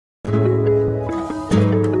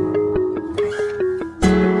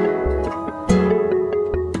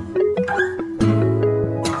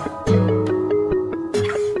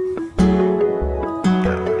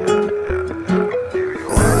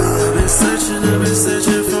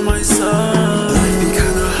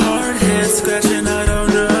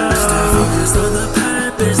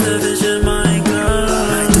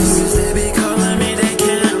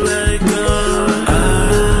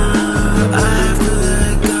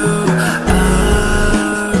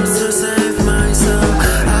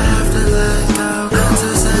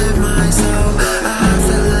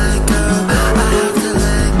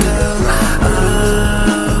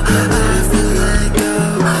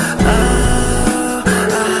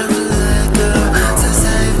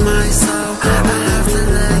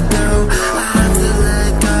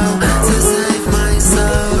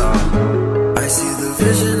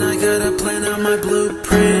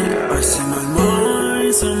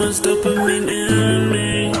much dopamine in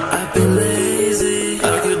me. I've been lazy,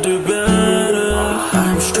 I could do better.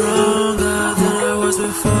 I'm stronger than I was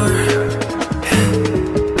before.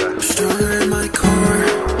 Stronger in my core.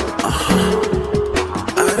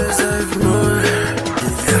 I deserve more.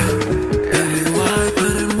 Baby, why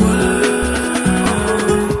put in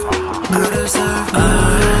work? I deserve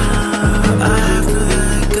more. I have to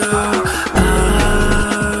let go.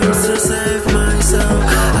 To save myself,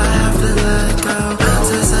 I have to let go.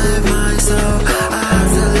 To save myself, I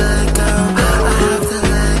have to let go. I have to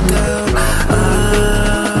let go.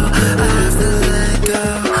 I have to let go.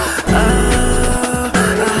 I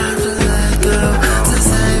have to let go. To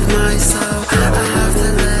save myself, I have to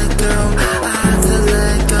let go. I have to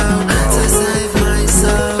let go. To save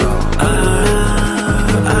myself, I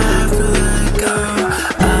have to let go.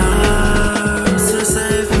 To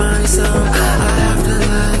save myself, I have to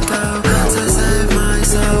let go. To save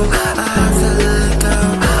myself, I have to let go.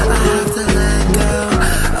 I have to let go.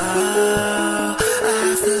 I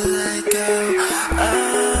have to let go.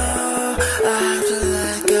 I have to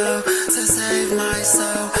let go. To save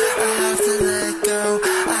myself, I have to let go.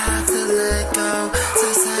 I have to let go. To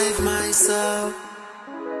save myself.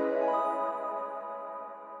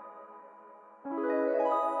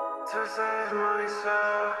 To save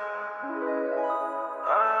myself,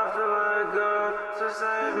 I have to let go. To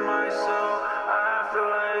save myself, I have to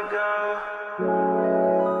let go.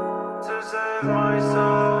 To save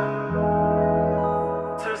myself,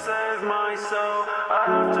 to save myself, I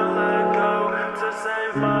have to let go. To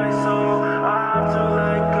save myself, I have to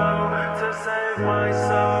let go. To save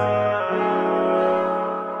myself.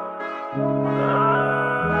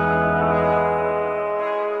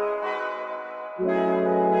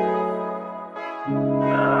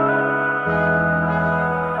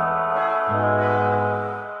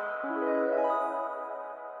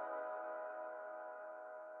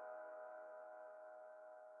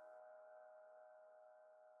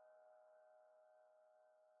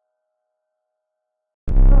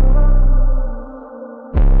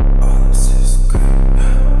 All this is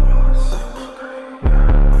good.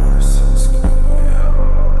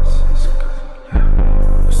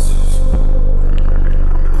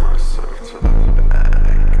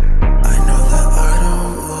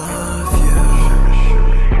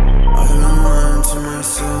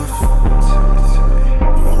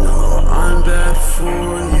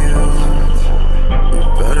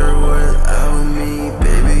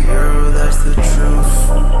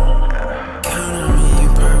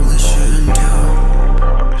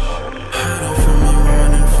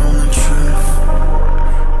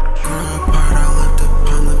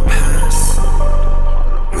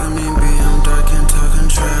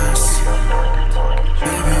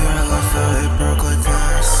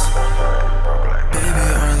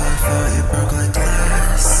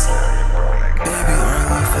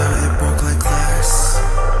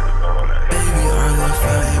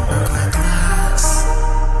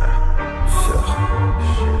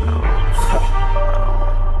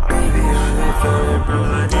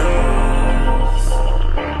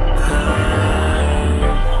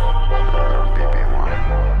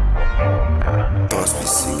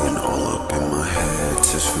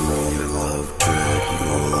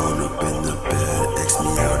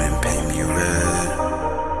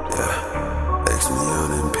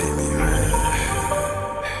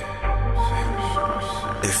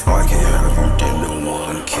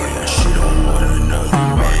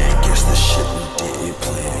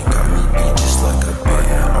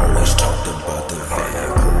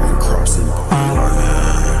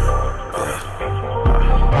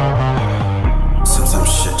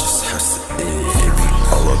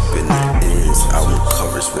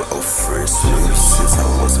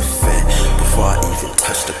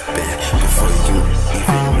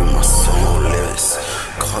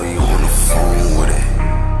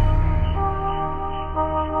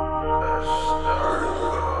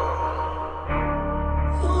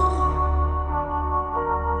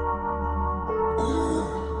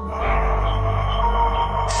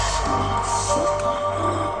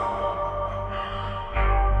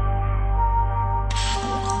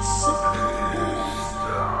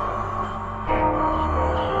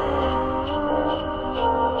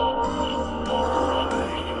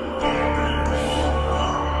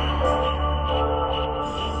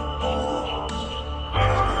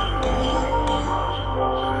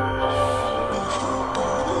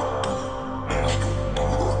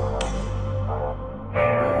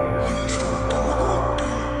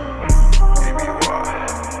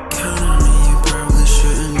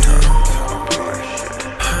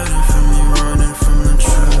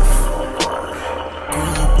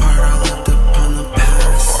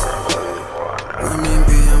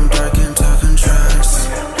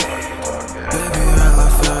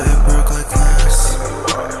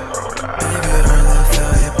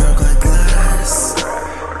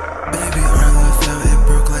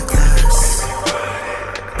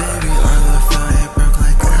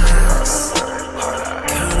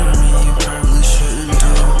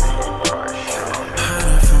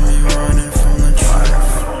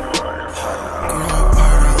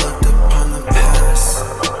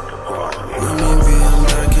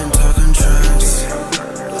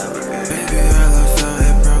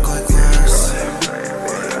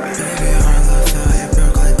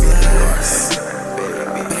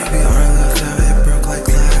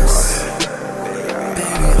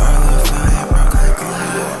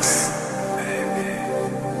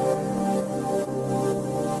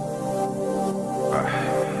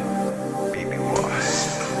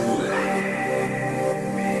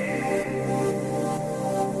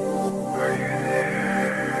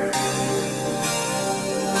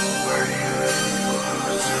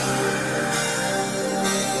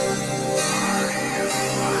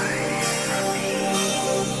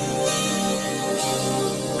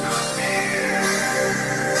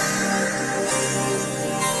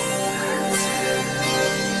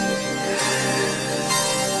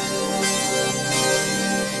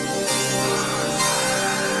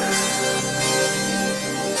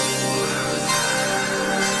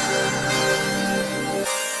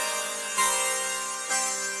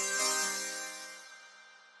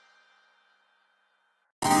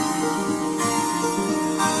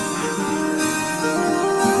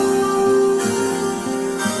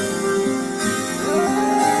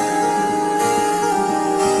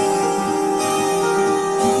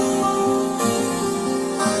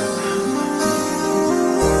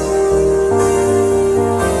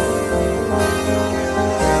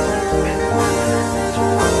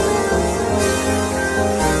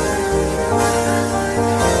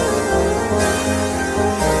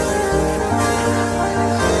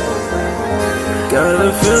 got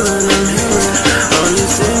a feeling I'm healing. All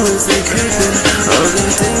these demons they creeping, all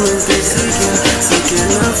these demons they seeking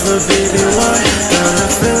up for baby why? Got a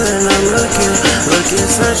feeling I'm looking,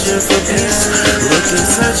 searching for peace,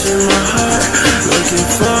 searching my heart, looking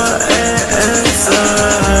for an answer,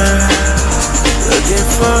 looking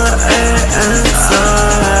for an answer,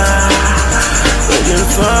 looking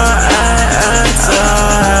for an answer,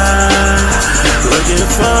 looking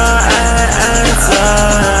for an answer,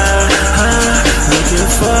 looking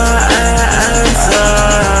for an answer,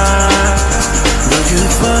 looking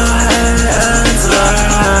for an answer.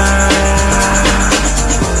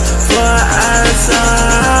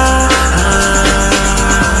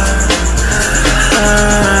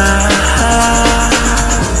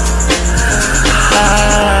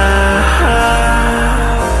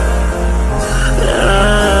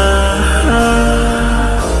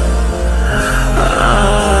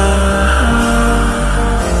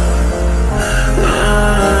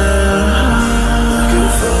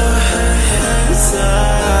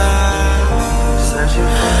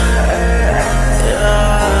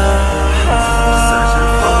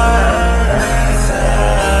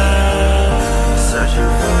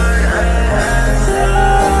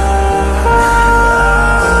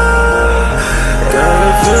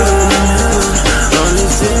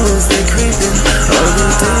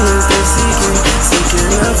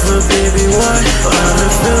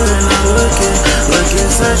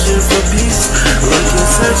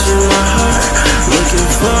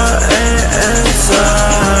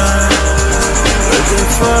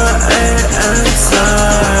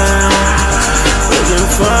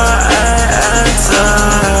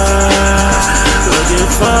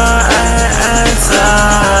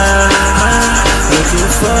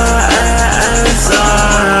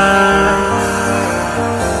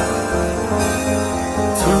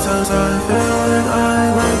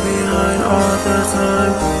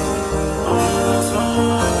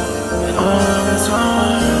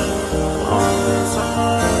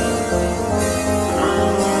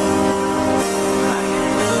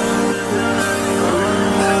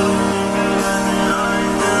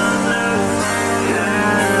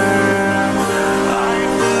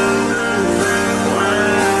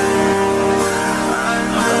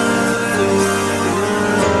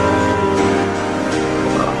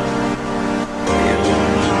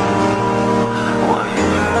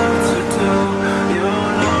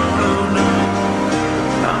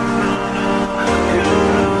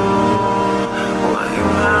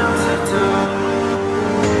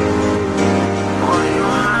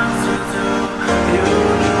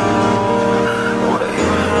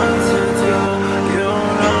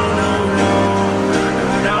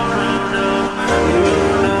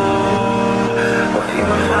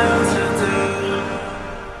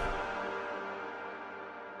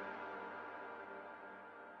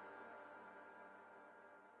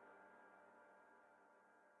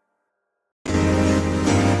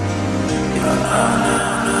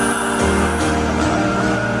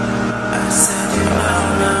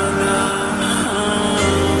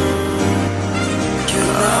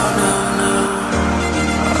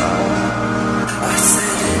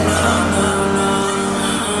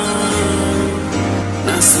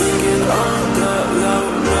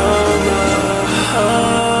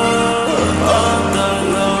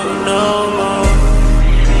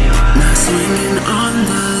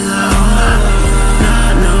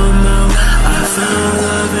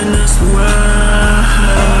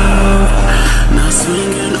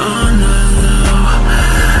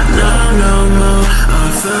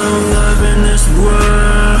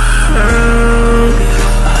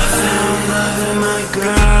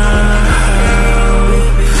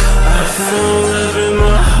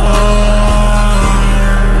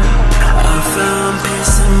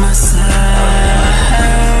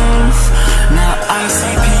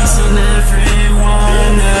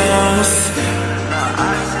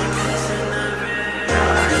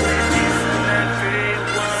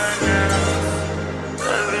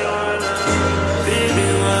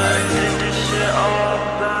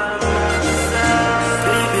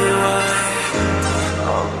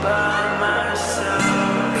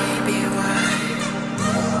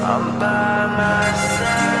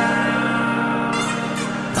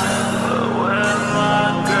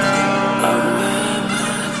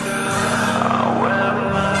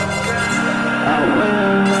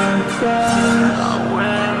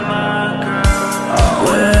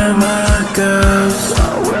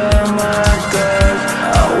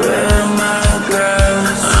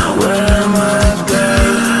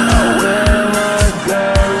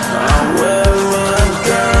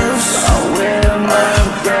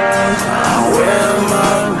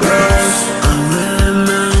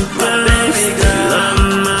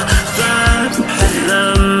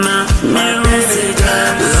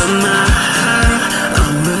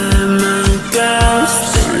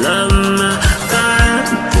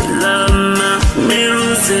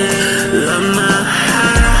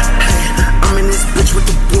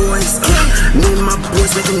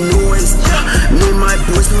 boys making noise. Me and my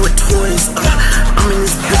boys, we were toys. I'm in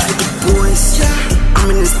this bitch with the boys. I'm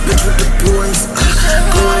in this bitch with the boys.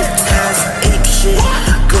 Going past ape shit.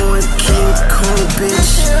 Going King Kong,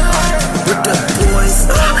 bitch. With the boys.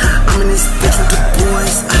 I'm in this bitch with the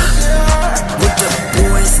boys. With the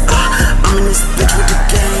boys. I'm in this bitch with the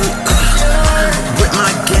gang. With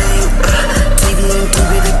my gang. TV and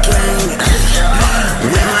DB the gang.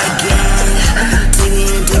 With my gang. TV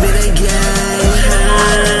and DB the gang.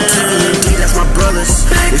 TV and D, that's my brothers.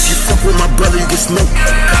 If you fuck with my brother, you get smoked.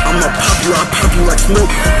 I'ma pop you like smoke.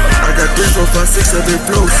 I got 3, 4, 5, 6 of it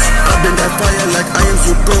flows. I've been that fire like I am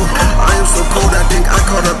so cold. I am so cold, I think I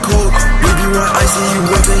caught a cold. Baby, when I see you,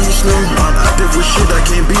 want to eat snow. I'm active with shit, I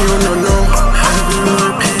can't be on no no. Having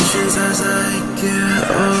more patience as I get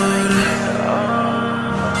older.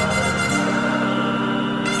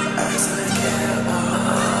 As I get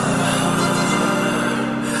older.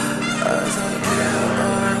 As I get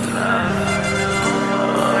older.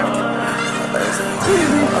 As I get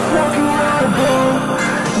older.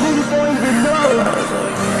 Niggas don't even know.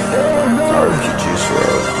 RPG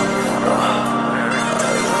swell.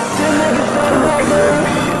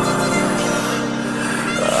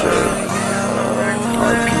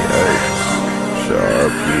 RPA.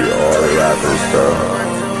 RP, all the rappers though.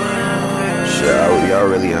 Shit, y'all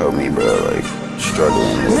really helped me, bro. Like,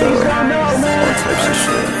 struggling with all types of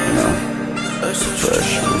shit, you know?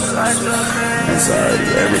 Depression, anxiety,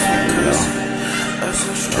 everything, you know?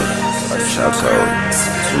 Like, shouts out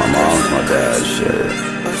to my mom, my dad, shit.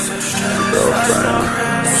 My girlfriend,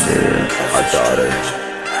 shit. My daughter.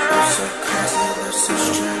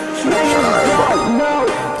 Shout out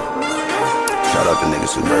everybody. Shout out the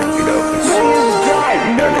niggas who birthed me though, cause y'all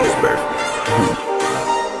niggas birthed me.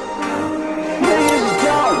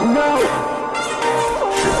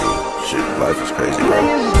 Shit, life is crazy, bro.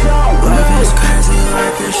 Life is crazy,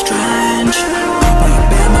 life is strange.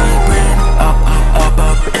 Up in my brain, up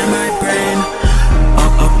in my brain,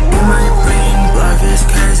 up in my brain. Life is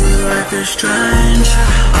crazy, life is strange.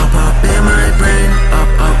 Up in my brain,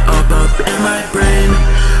 up in my brain,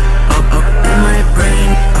 up in my brain,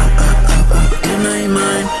 up in my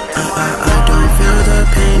mind. I don't feel the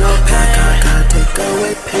pain. God take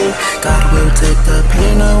away pain. God will take the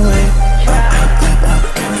pain away. Up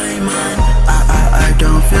in my mind. I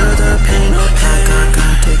don't feel the pain.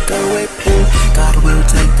 God take away pain. God will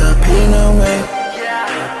take the pain away.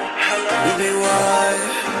 Baby, why?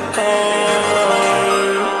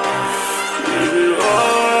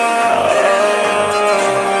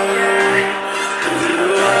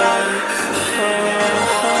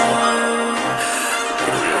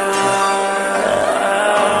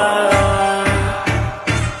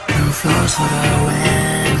 New flows for the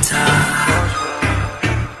winter.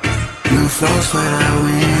 New flows for the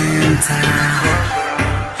winter.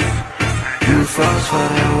 New flows for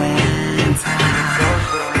the winter.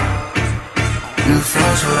 New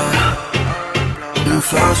flows for the, new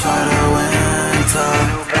flows for the winter.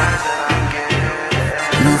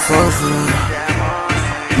 New flows for the,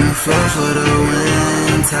 new flows for the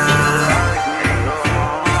winter.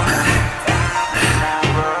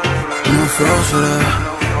 New flows for the,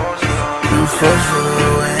 new flows for the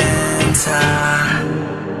winter.